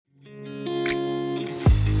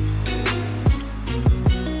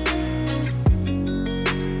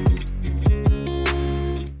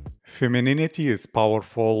Femininity is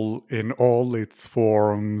powerful in all its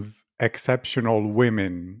forms. Exceptional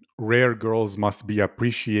women, rare girls must be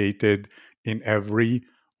appreciated in every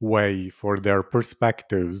way for their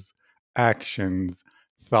perspectives, actions,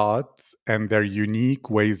 thoughts, and their unique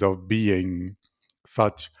ways of being.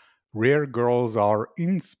 Such rare girls are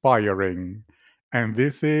inspiring. And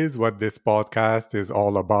this is what this podcast is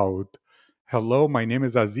all about. Hello, my name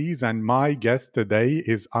is Aziz, and my guest today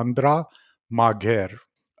is Andra Magher.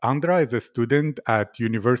 Andra is a student at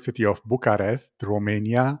University of Bucharest,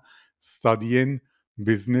 Romania, studying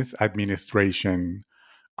business administration.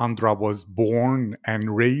 Andra was born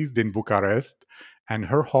and raised in Bucharest, and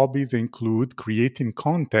her hobbies include creating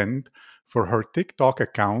content for her TikTok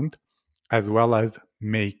account as well as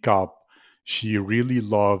makeup. She really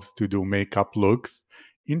loves to do makeup looks,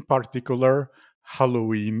 in particular,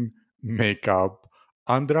 Halloween makeup.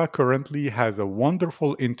 Andra currently has a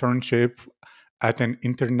wonderful internship at an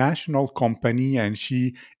international company, and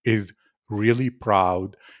she is really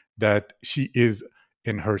proud that she is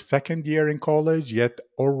in her second year in college, yet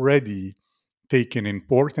already taken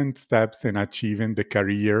important steps in achieving the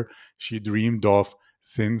career she dreamed of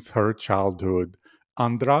since her childhood.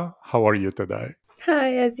 Andra, how are you today? Hi,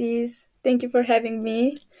 Aziz. Thank you for having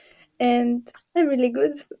me. And I'm really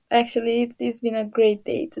good. Actually, it's been a great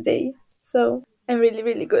day today. So I'm really,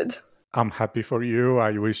 really good. I'm happy for you.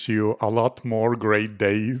 I wish you a lot more great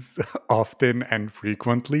days, often and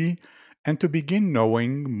frequently. And to begin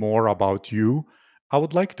knowing more about you, I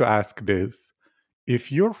would like to ask this.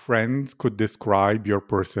 If your friends could describe your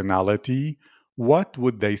personality, what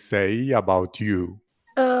would they say about you?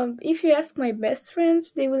 If you ask my best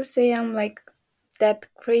friends, they will say I'm like that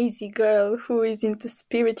crazy girl who is into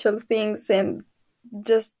spiritual things and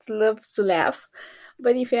just loves to laugh.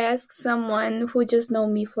 But if you ask someone who just know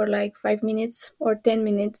me for like 5 minutes or 10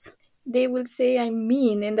 minutes, they will say I'm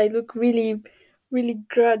mean and I look really, really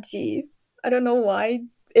grudgy. I don't know why.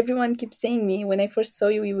 Everyone keeps saying me when I first saw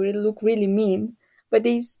you, you will look really mean. But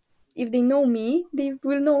if they know me, they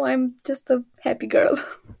will know I'm just a happy girl,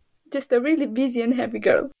 just a really busy and happy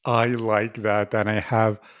girl. I like that, and I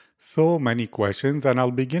have so many questions, and I'll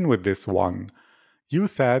begin with this one. You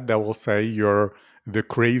said that will say you're the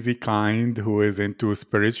crazy kind who is into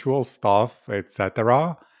spiritual stuff,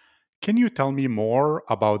 etc. Can you tell me more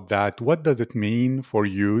about that? What does it mean for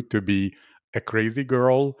you to be a crazy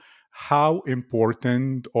girl? How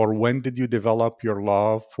important or when did you develop your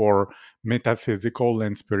love for metaphysical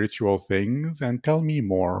and spiritual things? And tell me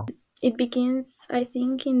more. It begins, I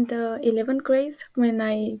think, in the 11th grade when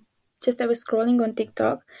I was scrolling on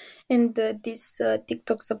TikTok, and these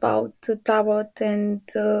TikToks about tarot and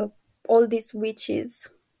all these witches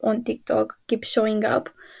on TikTok keep showing up,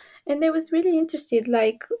 and I was really interested.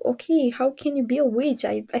 Like, okay, how can you be a witch?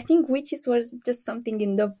 I think witches was just something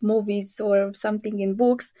in the movies or something in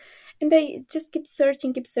books, and I just keep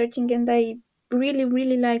searching, and I really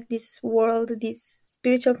really like this world, these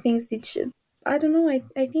spiritual things. I don't know.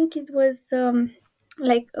 I think it was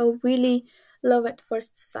like a really love at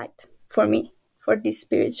first sight for me for this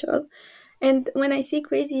spiritual. And when I say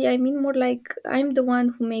crazy, I mean more like I'm the one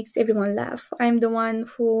who makes everyone laugh. I'm the one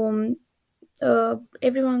who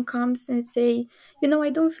everyone comes and say, I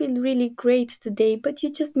don't feel really great today, but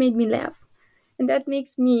you just made me laugh, and that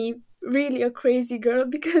makes me really a crazy girl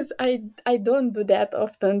because I don't do that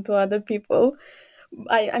often to other people.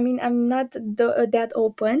 I mean I'm not that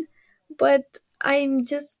open, but I'm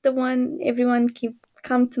just the one everyone keep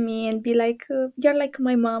come to me and be like, "You're like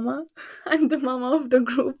my mama." I'm the mama of the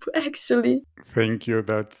group, actually. Thank you.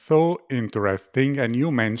 That's so interesting. And you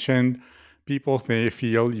mentioned people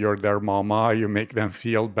feel you're their mama, you make them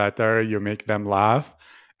feel better, you make them laugh.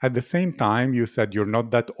 At the same time, you said you're not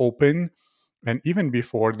that open. And even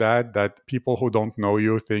before that, that people who don't know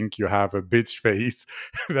you think you have a bitch face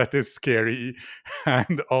that is scary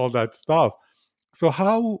and all that stuff. So,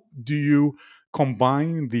 how do you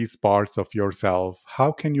combine these parts of yourself?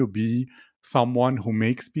 How can you be someone who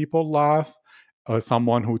makes people laugh,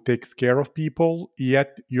 someone who takes care of people,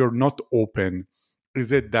 yet you're not open?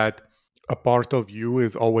 Is it that a part of you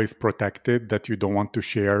is always protected that you don't want to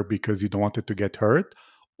share because you don't want it to get hurt?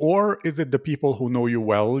 Or is it the people who know you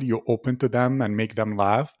well, you open to them and make them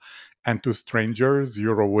laugh, and to strangers,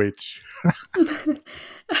 you're a witch?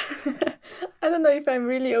 I don't know if I'm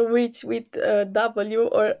really a witch with a W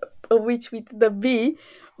or a witch with the B,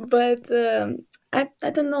 but I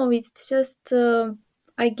don't know. It's just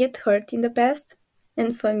I get hurt in the past,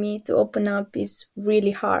 and for me to open up is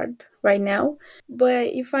really hard right now. But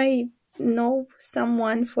if I know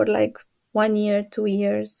someone for like 1 year, 2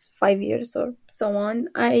 years, 5 years, or so on,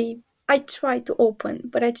 I try to open,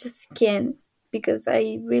 but I just can't. because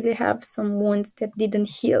I really have some wounds that didn't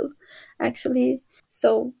heal, actually.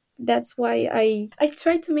 So that's why I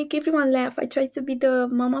try to make everyone laugh. I try to be the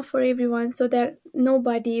mama for everyone so that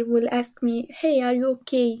nobody will ask me, "Hey, are you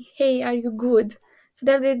okay? Hey, are you good?" So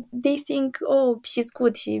that they think, "Oh, she's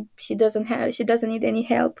good. She doesn't need any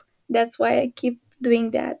help." That's why I keep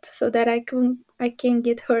doing that so that I can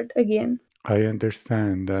get hurt again. I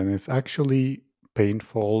understand. And it's actually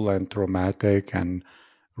painful and traumatic and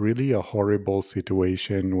really a horrible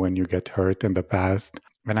situation when you get hurt in the past.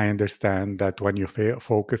 And I understand that when you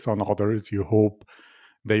focus on others, you hope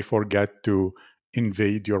they forget to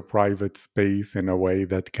invade your private space in a way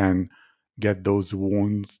that can get those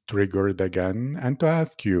wounds triggered again. And to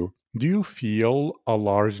ask you, do you feel a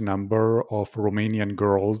large number of Romanian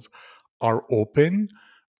girls are open,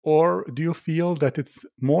 or do you feel that it's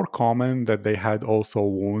more common that they had also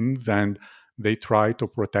wounds and they try to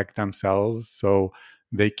protect themselves, so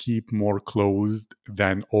they keep more closed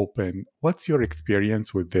than open? What's your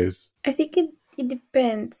experience with this? I think it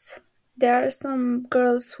depends. There are some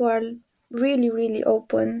girls who are really, really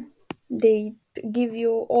open. They give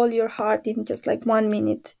you all your heart in just like 1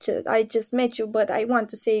 minute. I just met you, but I want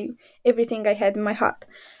to say everything I had in my heart.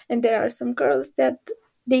 And there are some girls that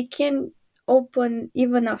they can open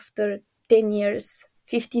even after 10 years,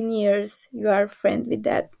 15 years, you are a friend with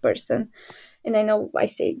that person. And I know I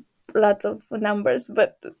say lots of numbers,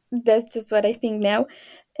 but that's just what I think now.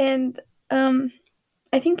 And um,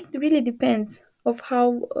 I think it really depends of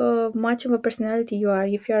how much of a personality you are.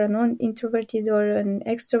 If you are a non-introverted or an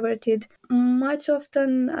extroverted, much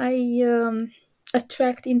often I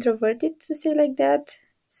attract introverted, to say like that.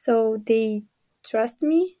 So they trust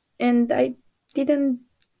me, and I didn't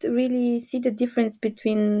really see the difference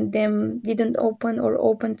between them. Didn't open or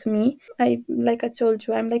open to me. I like I told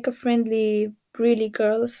you, I'm like a friendly, really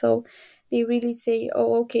girl. So they really say,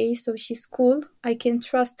 "Oh, okay, so she's cool. I can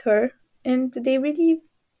trust her," and they really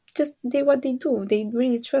just they what they do. They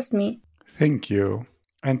really trust me. Thank you.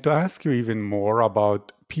 And to ask you even more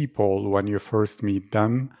about people when you first meet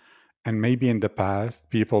them, and maybe in the past,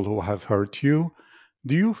 people who have hurt you,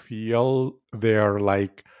 do you feel they're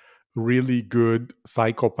like really good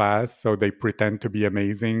psychopaths? So they pretend to be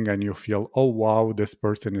amazing, and you feel, oh, wow, this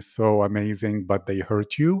person is so amazing, but they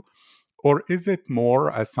hurt you? Or is it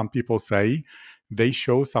more, as some people say, they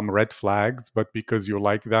show some red flags, but because you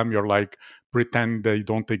like them, you're like, pretend they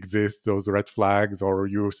don't exist, those red flags, or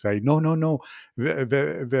you say, no, no, no,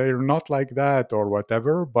 they're not like that, or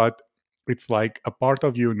whatever. But it's like a part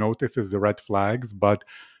of you notices the red flags, but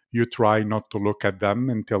you try not to look at them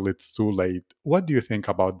until it's too late. What do you think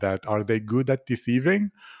about that? Are they good at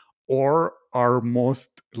deceiving? Or are most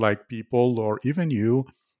like people or even you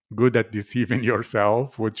good at deceiving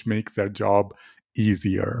yourself, which makes their job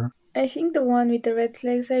easier? I think the one with the red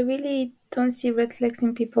flags, I really don't see red flags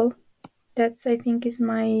in people. That's I think is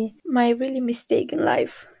my really mistake in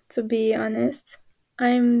life. To be honest,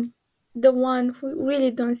 I'm the one who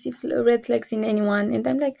really don't see red flags in anyone, and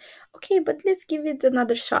I'm like, okay, but let's give it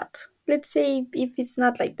another shot. Let's say if it's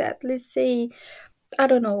not like that. Let's say I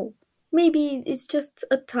don't know. Maybe it's just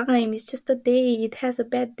a time. It's just a day. It has a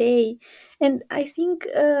bad day, and I think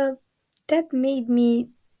that made me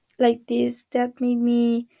like this. That made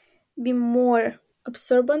me be more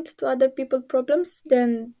observant to other people's problems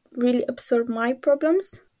than really absorb my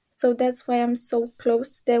problems. So that's why I'm so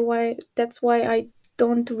close. That's why I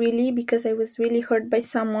don't really, because I was really hurt by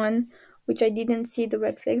someone which I didn't see the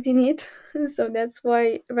red flags in it. So that's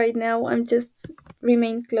why right now I'm just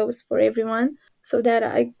remain close for everyone so that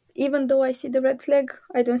I even though I see the red flag,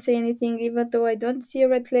 I don't say anything. Even though I don't see a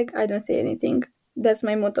red flag, I don't say anything. That's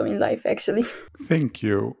my motto in life actually. Thank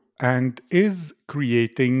you. And is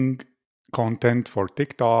creating content for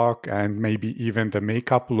TikTok and maybe even the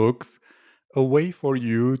makeup looks a way for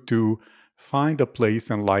you to find a place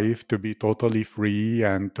in life to be totally free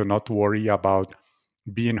and to not worry about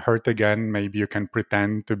being hurt again? Maybe you can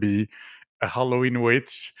pretend to be a Halloween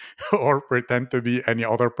witch or pretend to be any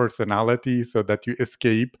other personality so that you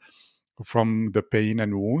escape from the pain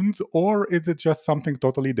and wounds? Or is it just something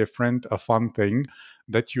totally different, a fun thing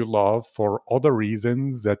that you love for other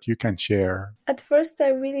reasons that you can share? At first, I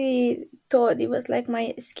really thought it was like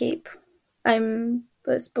my escape. I'm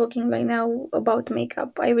speaking like now about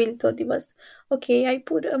makeup. I really thought it was okay. I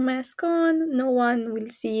put a mask on. No one will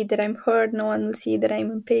see that I'm hurt. No one will see that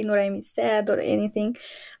I'm in pain or I'm sad or anything.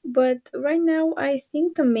 But right now, I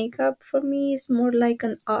think the makeup for me is more like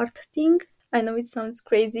an art thing. I know it sounds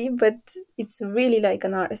crazy, but it's really like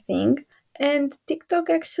an art thing. And TikTok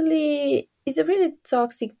actually is a really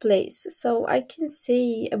toxic place. So I can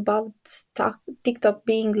say about TikTok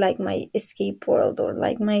being like my escape world or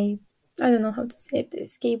like my I don't know how to say it,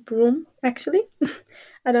 escape room, actually.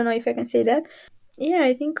 I don't know if I can say that. Yeah,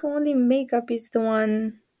 I think only makeup is the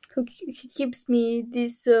one who keeps me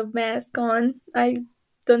this mask on. I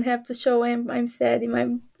don't have to show I'm sad,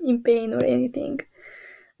 I'm in pain or anything.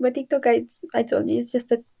 But TikTok, I told you, it's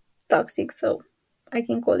just a toxic, so I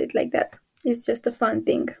can call it like that. It's just a fun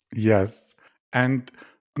thing. Yes. And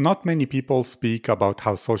not many people speak about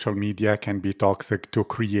how social media can be toxic to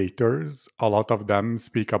creators. A lot of them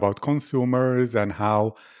speak about consumers and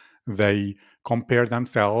how they compare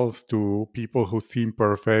themselves to people who seem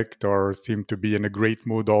perfect or seem to be in a great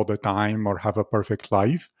mood all the time or have a perfect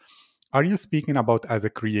life. Are you speaking about as a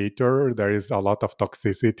creator, there is a lot of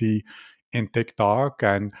toxicity in TikTok,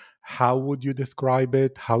 and how would you describe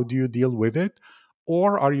it? How do you deal with it?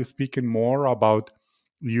 Or are you speaking more about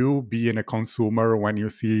you being a consumer when you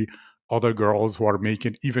see other girls who are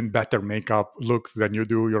making even better makeup looks than you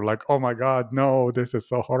do? You're like, oh my God, no, this is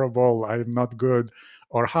so horrible. I'm not good.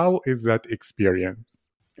 Or how is that experience?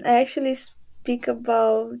 I actually speak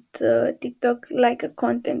about TikTok like a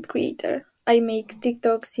content creator. I make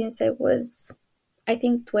TikTok since I was, I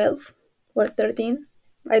think, 12 or 13.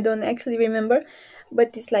 I don't actually remember,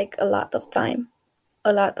 but it's like a lot of time.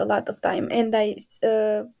 A lot of time. And I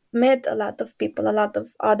met a lot of people, a lot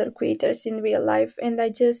of other creators in real life. And I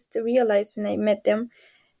just realized when I met them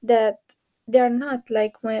that they're not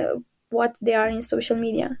like what they are in social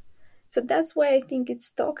media. So that's why I think it's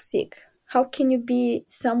toxic. How can you be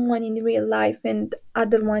someone in real life and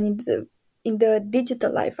other one in the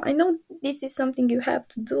digital life? I know this is something you have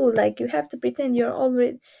to do. Like you have to pretend you're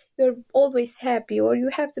always happy, or you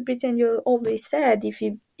have to pretend you're always sad if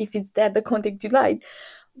it's that the content you like.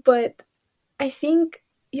 But I think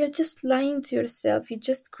you're just lying to yourself. You're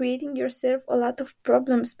just creating yourself a lot of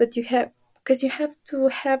problems, but you have because you have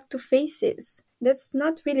to face it. That's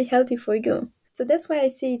not really healthy for you. So that's why I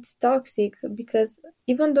say it's toxic, because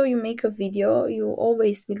even though you make a video, you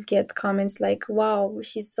always will get comments like, "Wow,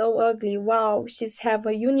 she's so ugly. Wow, she's have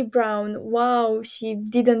a unibrow. Wow, she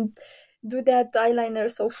didn't do that eyeliner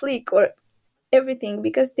so flick," or everything,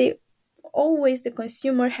 because they always, the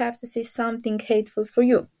consumer, have to say something hateful for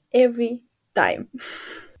you every time.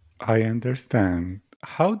 I understand.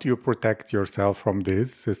 How do you protect yourself from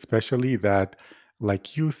this, especially that,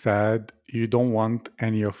 like you said, you don't want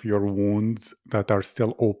any of your wounds that are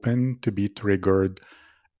still open to be triggered?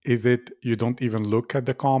 Is it you don't even look at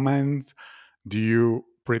the comments? Do you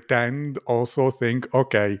pretend also think,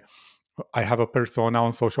 okay, I have a persona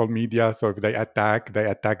on social media, so if they attack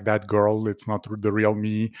that girl. It's not the real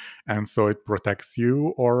me, and so it protects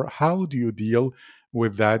you. Or how do you deal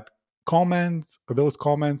with that comments, those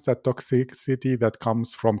comments, that toxicity that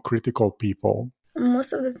comes from critical people?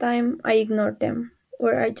 Most of the time, I ignore them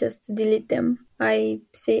or I just delete them. I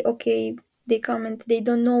say, okay, they comment, they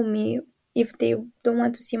don't know me. If they don't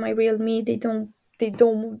want to see my real me, they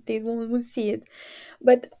won't see it.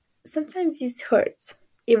 But sometimes it hurts.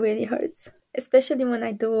 It really hurts, especially when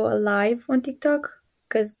I do a live on TikTok,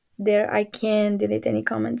 because there I can delete any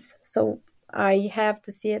comments. So I have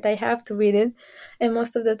to see it, I have to read it, and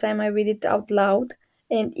most of the time I read it out loud.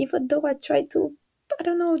 And even though I try to, I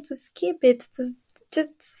don't know, to skip it, to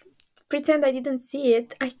just pretend I didn't see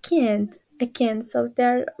it, I can't. I can't. So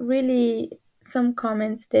there are really some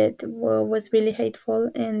comments that was really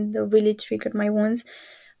hateful and really triggered my wounds,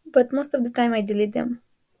 but most of the time I delete them.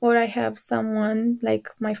 Or I have someone like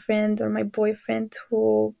my friend or my boyfriend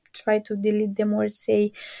who try to delete them or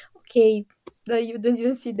say, okay, you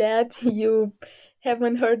didn't see that, you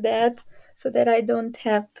haven't heard that, so that I don't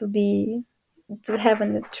have to have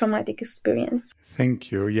a traumatic experience.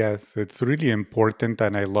 Thank you. Yes, it's really important.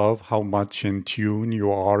 And I love how much in tune you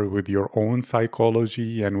are with your own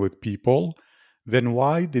psychology and with people. Then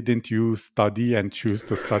why didn't you study and choose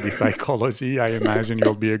to study psychology? I imagine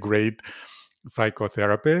you'll be a great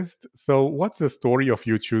psychotherapist. So, what's the story of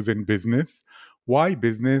you choosing business? Why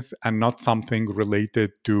business and not something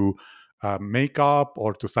related to makeup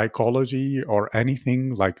or to psychology or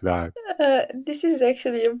anything like that? This is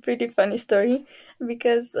actually a pretty funny story,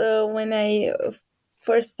 because when I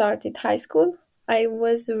first started high school, I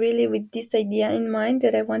was really with this idea in mind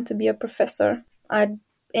that I want to be a professor.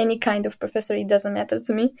 Any kind of professor, it doesn't matter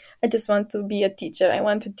to me. I just want to be a teacher. I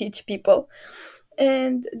want to teach people.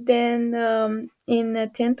 And then in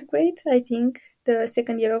 10th grade, I think, the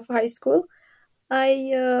second year of high school,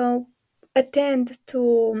 I attend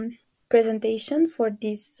to presentation for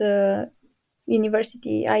this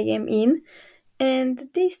university I am in, and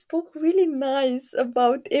they spoke really nice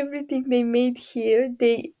about everything they made here.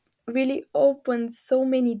 They really opened so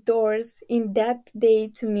many doors in that day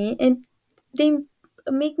to me, and they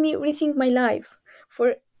make me rethink my life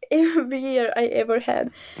for every year I ever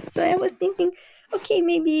had. So I was thinking, okay,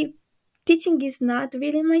 maybe teaching is not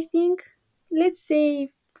really my thing. Let's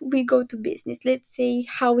say we go to business. Let's say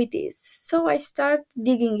how it is. So I start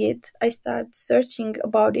digging it. I start searching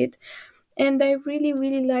about it, and I really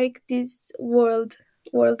really like this world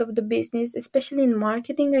of the business, especially in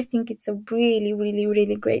marketing. I think it's a really really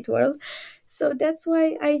really great world. So that's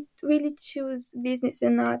why I really choose business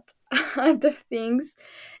and not other things.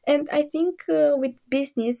 And I think with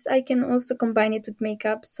business I can also combine it with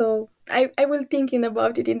makeup, so I will thinking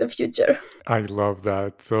about it in the future. I love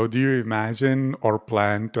that. So, do you imagine or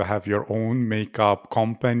plan to have your own makeup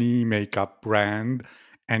company, makeup brand,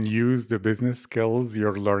 and use the business skills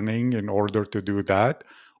you're learning in order to do that?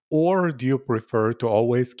 Or do you prefer to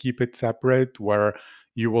always keep it separate where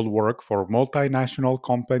you will work for multinational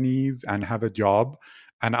companies and have a job?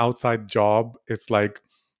 An outside job, it's like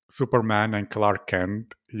Superman and Clark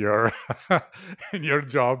Kent. You're in your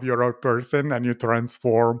job, you're a person and you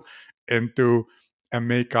transform into a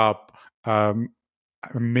makeup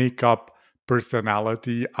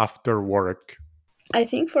personality after work. I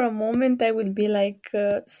think for a moment I will be like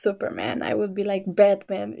Superman. I will be like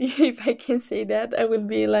Batman, if I can say that. I will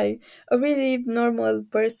be like a really normal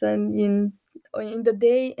person in the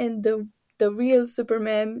day, and the real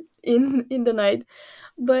Superman in the night.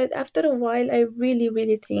 But after a while, I really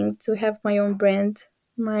really think to have my own brand,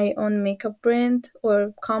 my own makeup brand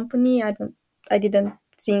or company. I didn't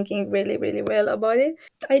thinking really really well about it.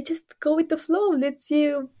 I just go with the flow. Let's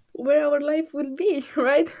see where our life will be,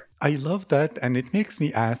 right? I love that. And it makes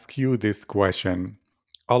me ask you this question.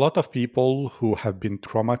 A lot of people who have been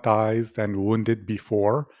traumatized and wounded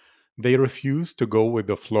before, they refuse to go with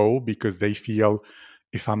the flow because they feel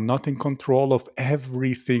if I'm not in control of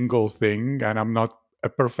every single thing and I'm not a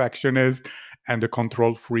perfectionist and a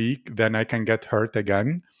control freak, then I can get hurt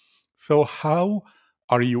again. So, how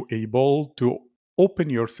are you able to open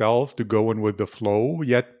yourself to go in with the flow,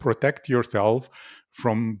 yet protect yourself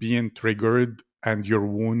from being triggered and your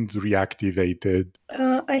wounds reactivated?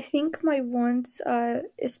 I think my wants are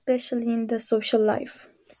especially in the social life.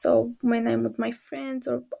 So when I'm with my friends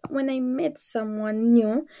or when I met someone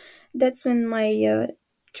new, that's when my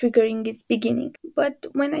triggering is beginning. But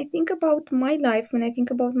when I think about my life, when I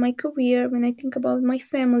think about my career, when I think about my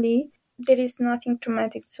family, there is nothing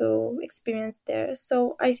traumatic to experience there.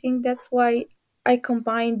 So I think that's why I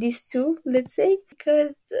combine these two, let's say,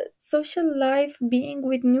 because social life, being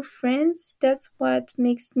with new friends, that's what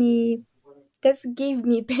makes me that's gave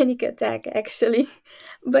me panic attack actually.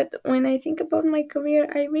 But when I think about my career,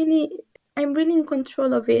 I'm really in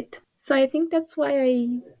control of it. So I think that's why I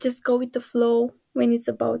just go with the flow when it's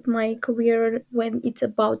about my career, when it's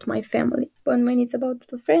about my family. But when it's about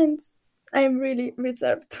the friends, I'm really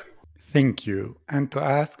reserved. Thank you. And to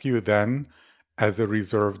ask you then, as a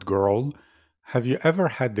reserved girl, have you ever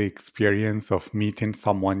had the experience of meeting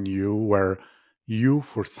someone new where you,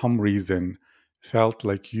 for some reason, felt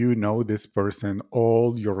like you know this person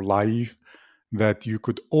all your life, that you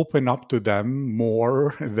could open up to them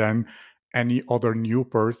more than any other new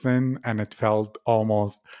person, and it felt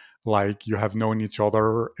almost like you have known each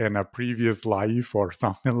other in a previous life or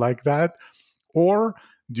something like that? Or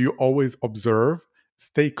do you always observe,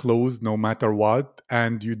 stay close no matter what,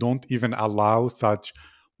 and you don't even allow such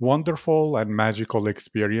wonderful and magical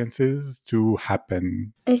experiences to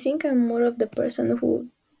happen? I think I'm more of the person who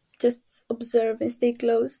just observe and stay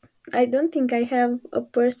close. I don't think I have a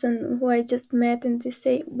person who I just met and they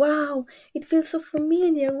say, wow, it feels so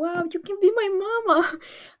familiar. Wow, you can be my mama.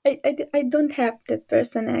 I don't have that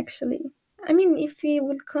person actually. I mean, if he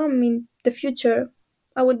will come in the future,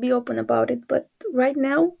 I would be open about it. But right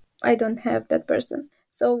now, I don't have that person.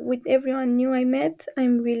 So with everyone new I met,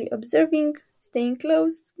 I'm really observing, staying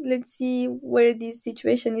close. Let's see where this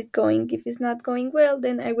situation is going. If it's not going well,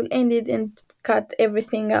 then I will end it and cut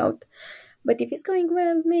everything out. But if it's going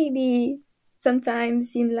well, maybe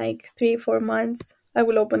sometimes in like 3 4 months, I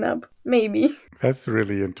will open up. Maybe. That's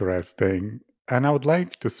really interesting. And I would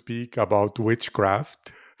like to speak about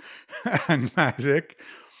witchcraft and magic.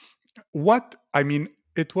 What, I mean,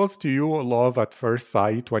 it was to you a love at first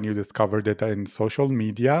sight when you discovered it in social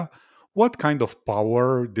media. What kind of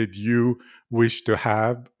power did you wish to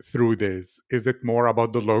have through this? Is it more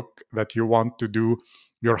about the look that you want to do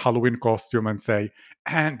your Halloween costume and say,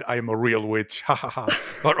 and I'm a real witch, ha ha ha,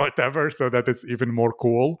 or whatever, so that it's even more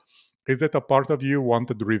cool? Is it a part of you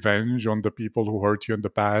wanted revenge on the people who hurt you in the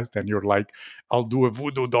past and you're like, I'll do a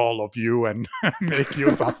voodoo doll of you and make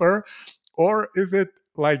you suffer? Or is it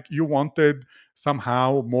like you wanted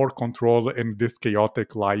somehow more control in this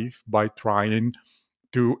chaotic life by trying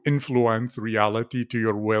to influence reality to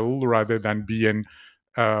your will rather than being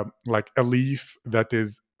like a leaf that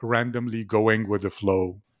is randomly going with the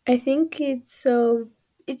flow? I think it's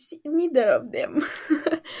neither of them.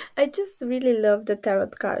 I just really love the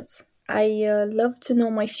tarot cards. I love to know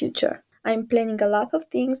my future. I'm planning a lot of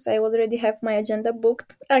things. I already have my agenda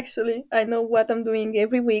booked. Actually, I know what I'm doing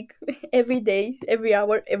every week, every day, every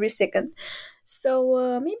hour, every second.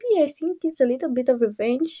 So maybe I think it's a little bit of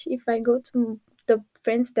revenge if I go to the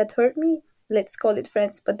friends that hurt me. Let's call it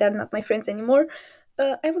friends, but they're not my friends anymore.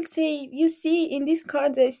 I would say, you see, in these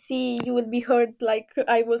cards, I see you will be hurt like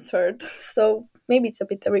I was hurt. So maybe it's a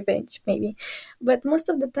bit of revenge, maybe. But most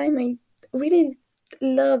of the time, I really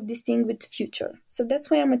love this thing with future. So that's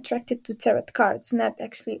why I'm attracted to tarot cards, not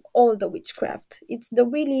actually all the witchcraft. It's the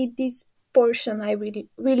really this portion I really,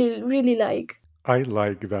 really, really like. I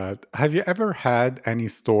like that. Have you ever had any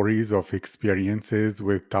stories of experiences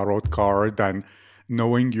with tarot card and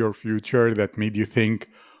knowing your future that made you think,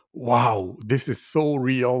 wow, this is so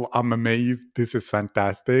real. I'm amazed. This is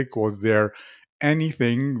fantastic. Was there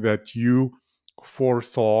anything that you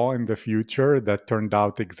foresaw in the future that turned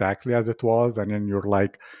out exactly as it was? And then you're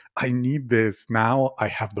like, I need this. Now I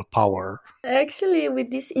have the power. Actually,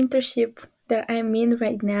 with this internship that I'm in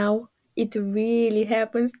right now, it really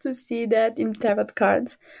happens to see that in tarot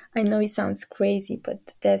cards. I know it sounds crazy,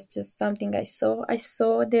 but that's just something I saw. I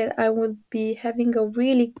saw that I would be having a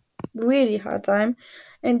really, really hard time.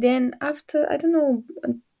 And then after, I don't know,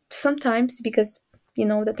 sometimes because,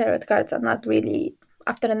 the tarot cards are not really,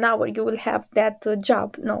 after an hour, you will have that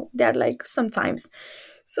job. No, they're like sometimes.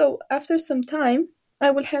 So after some time,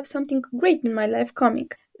 I will have something great in my life coming.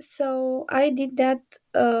 So I did that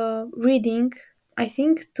reading, I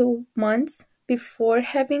think 2 months before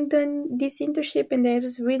having done this internship, and I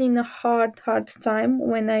was really in a hard time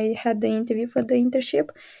when I had the interview for the internship.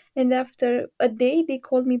 And after a day, they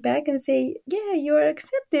called me back and say, "Yeah, you are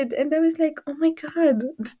accepted." And I was like, "Oh my god,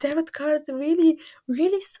 the tarot cards really,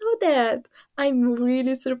 really saw that." I'm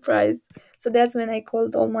really surprised. So that's when I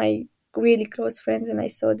called all my really close friends and I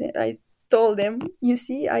saw that I told them, "You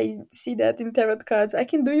see, I see that in tarot cards. I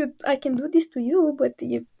can do this to you, but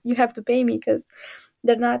you have to pay me because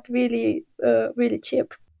they're not really really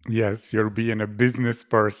cheap." Yes, you're being a business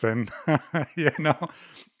person, you know,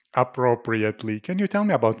 appropriately. Can you tell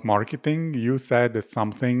me about marketing? You said it's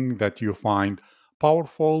something that you find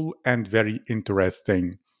powerful and very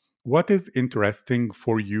interesting. What is interesting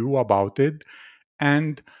for you about it?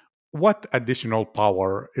 And what additional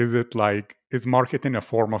power is it like? Is marketing a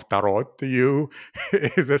form of tarot to you?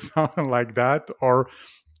 Is it something like that? Or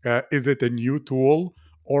is it a new tool?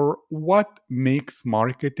 Or what makes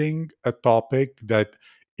marketing a topic that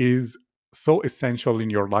is so essential in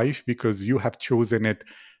your life because you have chosen it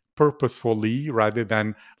purposefully rather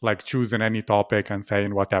than like choosing any topic and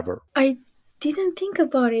saying whatever? I didn't think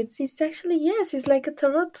about it. It's actually, yes, it's like a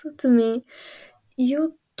tarot to me.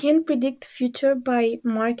 You can predict future by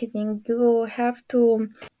marketing. You have to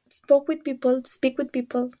speak with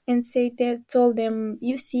people and say that told them,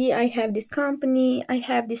 "You see, I have this company, I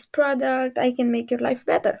have this product, I can make your life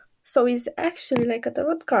better." So it's actually like a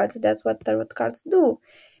tarot card. That's what tarot cards do.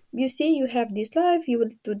 You see, you have this life, you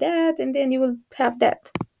will do that, and then you will have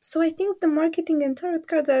that. So I think the marketing and tarot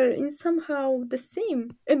cards are in somehow the same.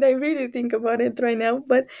 And I really think about it right now.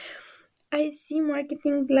 But I see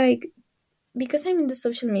marketing like, because I'm in the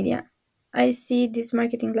social media, I see this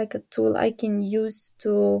marketing like a tool I can use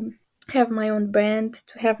to have my own brand,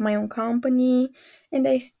 to have my own company. And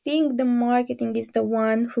I think the marketing is the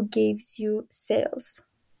one who gives you sales.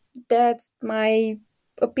 That's my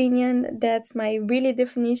opinion. That's my really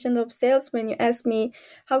definition of sales. When you ask me,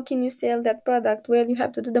 how can you sell that product? Well, you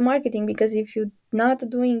have to do the marketing, because if you're not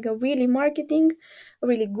doing a really marketing, a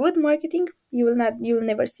really good marketing, you will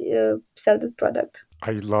never sell the product.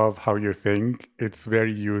 I love how you think. It's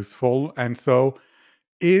very useful. And so,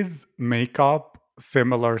 is makeup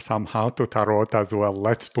similar somehow to tarot as well?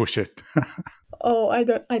 Let's push it. Oh, I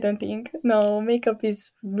don't think. No, makeup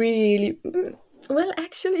is really, well,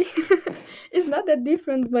 actually, it's not that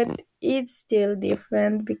different, but it's still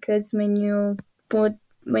different, because when you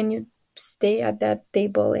stay at that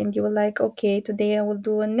table and you're like, okay, today I will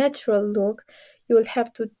do a natural look, you will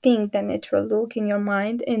have to think the natural look in your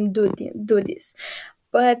mind and do this.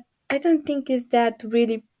 But I don't think it's that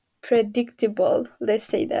really predictable. Let's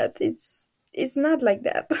say that it's not like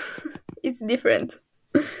that. It's different.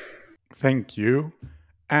 Thank you.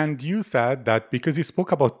 And you said that because you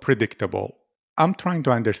spoke about predictable. I'm trying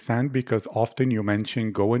to understand because often you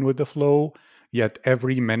mention going with the flow, yet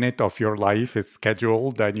every minute of your life is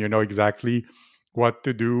scheduled and you know exactly what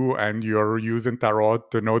to do, and you're using tarot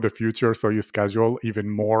to know the future, so you schedule even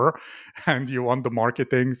more and you want the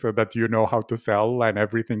marketing so that you know how to sell and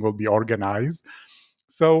everything will be organized.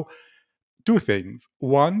 So two things: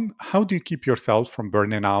 one, how do you keep yourself from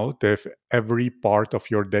burning out if every part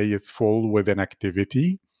of your day is full with an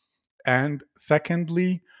activity? And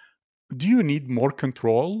secondly, do you need more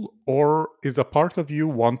control, or is a part of you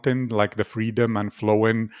wanting like the freedom and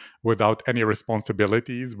flowing without any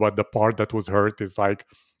responsibilities, but the part that was hurt is like,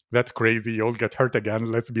 that's crazy, you'll get hurt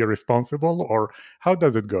again, let's be responsible? Or how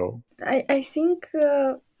does it go? I think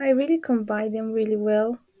I really combine them really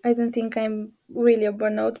well. I don't think I'm really a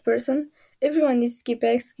burnout person. Everyone is keep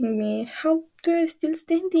asking me, how do I still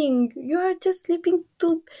standing? You are just sleeping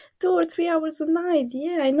 2 or 3 hours a night.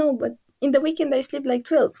 Yeah, I know, but in the weekend I sleep like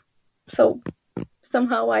 12. So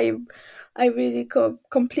somehow I really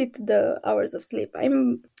complete the hours of sleep.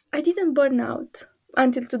 I didn't burn out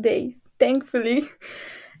until today, thankfully.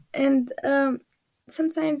 And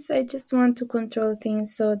sometimes I just want to control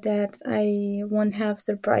things so that I won't have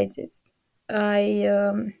surprises. I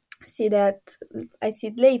see that I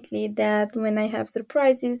see lately that when I have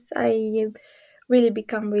surprises, I really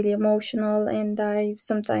become really emotional, and I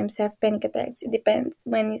sometimes have panic attacks. It depends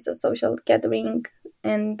when it's a social gathering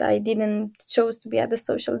and I didn't chose to be at the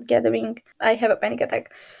social gathering. I have a panic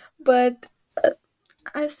attack, but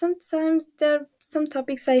I sometimes there are some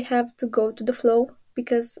topics I have to go to the flow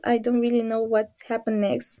because I don't really know what's happened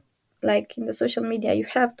next. Like in the social media, you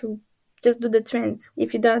have to just do the trends.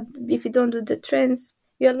 If you don't do the trends,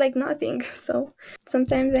 you're like nothing. So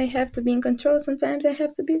sometimes I have to be in control. Sometimes I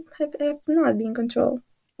have to not be in control.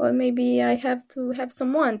 Or maybe I have to have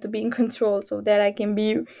someone to be in control so that I can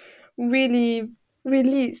be really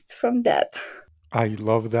released from that. I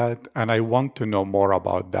love that, and I want to know more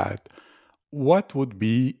about that. What would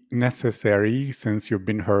be necessary, since you've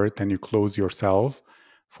been hurt and you close yourself,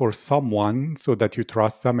 for someone so that you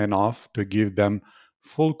trust them enough to give them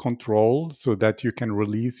full control so that you can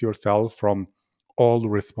release yourself from all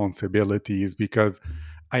responsibilities? Because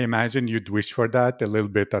I imagine you'd wish for that a little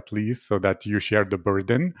bit at least so that you share the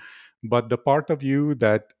burden. But the part of you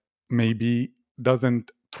that maybe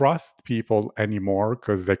doesn't trust people anymore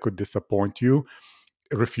because they could disappoint you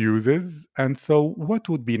refuses. And so, what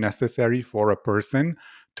would be necessary for a person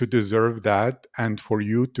to deserve that and for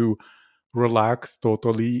you to relax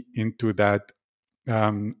totally into that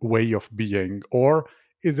way of being? Or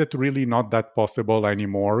is it really not that possible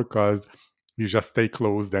anymore because you just stay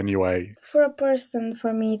closed anyway? For a person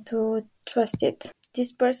for me to trust it,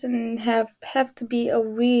 this person have to be a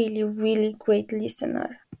really really great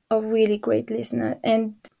listener, a really great listener.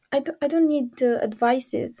 And I don't need the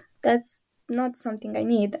advices. That's not something I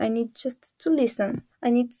need just to listen. I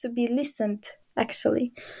need to be listened,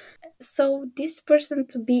 actually. So this person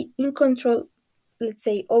to be in control, let's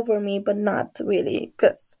say, over me, but not really,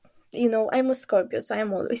 because I'm a Scorpio, so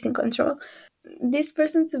I'm always in control. This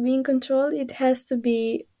person to be in control, it has to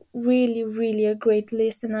be really really a great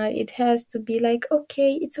listener. It has to be like,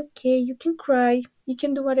 okay, it's okay, you can cry, you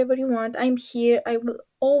can do whatever you want, I'm here, I will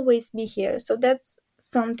always be here. So that's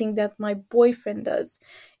something that my boyfriend does.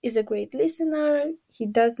 Is a great listener. He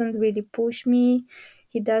doesn't really push me,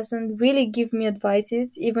 he doesn't really give me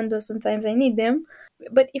advices, even though sometimes I need them.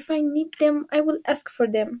 But if I need them, I will ask for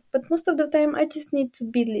them, but most of the time I just need to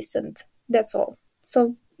be listened. That's all.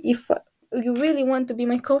 So if you really want to be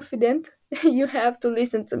my confidant, you have to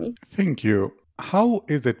listen to me. Thank you. How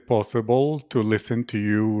is it possible to listen to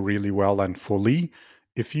you really well and fully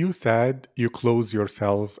if you said you close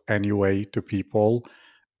yourself anyway to people,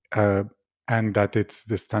 uh, and that it's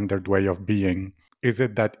the standard way of being? Is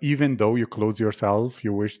it that even though you close yourself,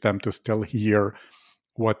 you wish them to still hear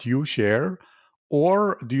what you share?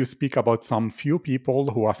 Or do you speak about some few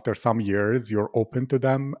people who, after some years, you're open to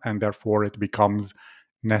them and therefore it becomes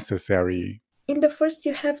necessary? In the first,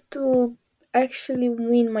 you have to actually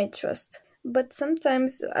win my trust. But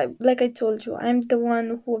sometimes, like I told you, I'm the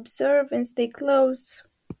one who observe and stay close.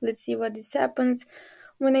 Let's see what this happens.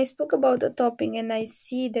 When I spoke about a topic and I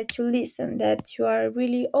see that you listen, that you are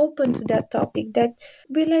really open to that topic, that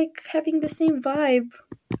we like having the same vibe,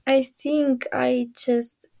 I think I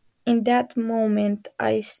just, in that moment,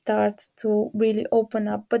 I start to really open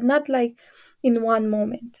up, but not like in one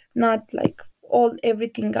moment, not like all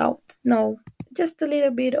everything out. No, just a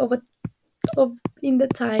little bit of in the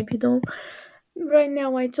time. Right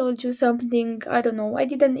now, I told you something. I don't know. I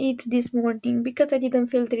didn't eat this morning because I didn't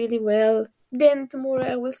feel really well. Then tomorrow,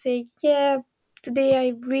 I will say, yeah, today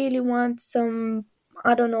I really want some.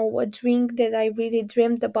 I don't know, a drink that I really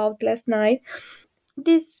dreamed about last night.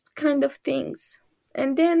 These kind of things.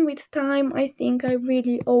 And then with time, I think I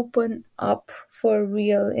really open up for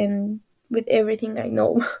real and with everything I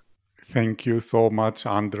know. Thank you so much,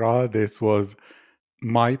 Andra. This was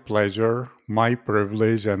my pleasure, my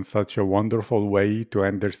privilege, and such a wonderful way to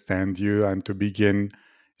understand you and to begin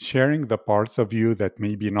sharing the parts of you that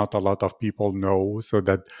maybe not a lot of people know so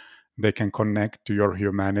that they can connect to your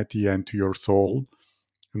humanity and to your soul,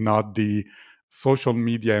 not the social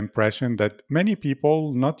media impression that many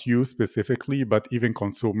people, not you specifically, but even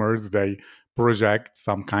consumers, they project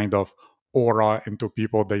some kind of aura into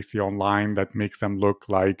people they see online that makes them look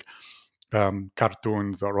like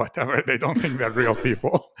cartoons or whatever. They don't think they're real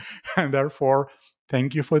people. And therefore,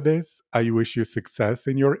 thank you for this. I wish you success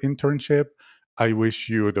in your internship. I wish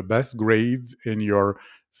you the best grades in your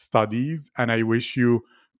studies. And I wish you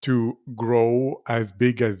to grow as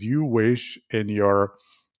big as you wish in your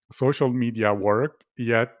social media work,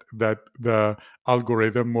 yet that the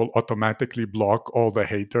algorithm will automatically block all the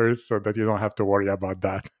haters so that you don't have to worry about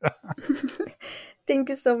that. Thank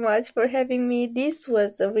you so much for having me. This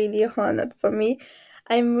was a really honor for me.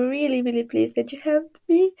 I'm really, really pleased that you helped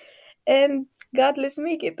me. And God, let's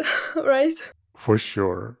make it, right? For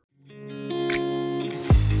sure.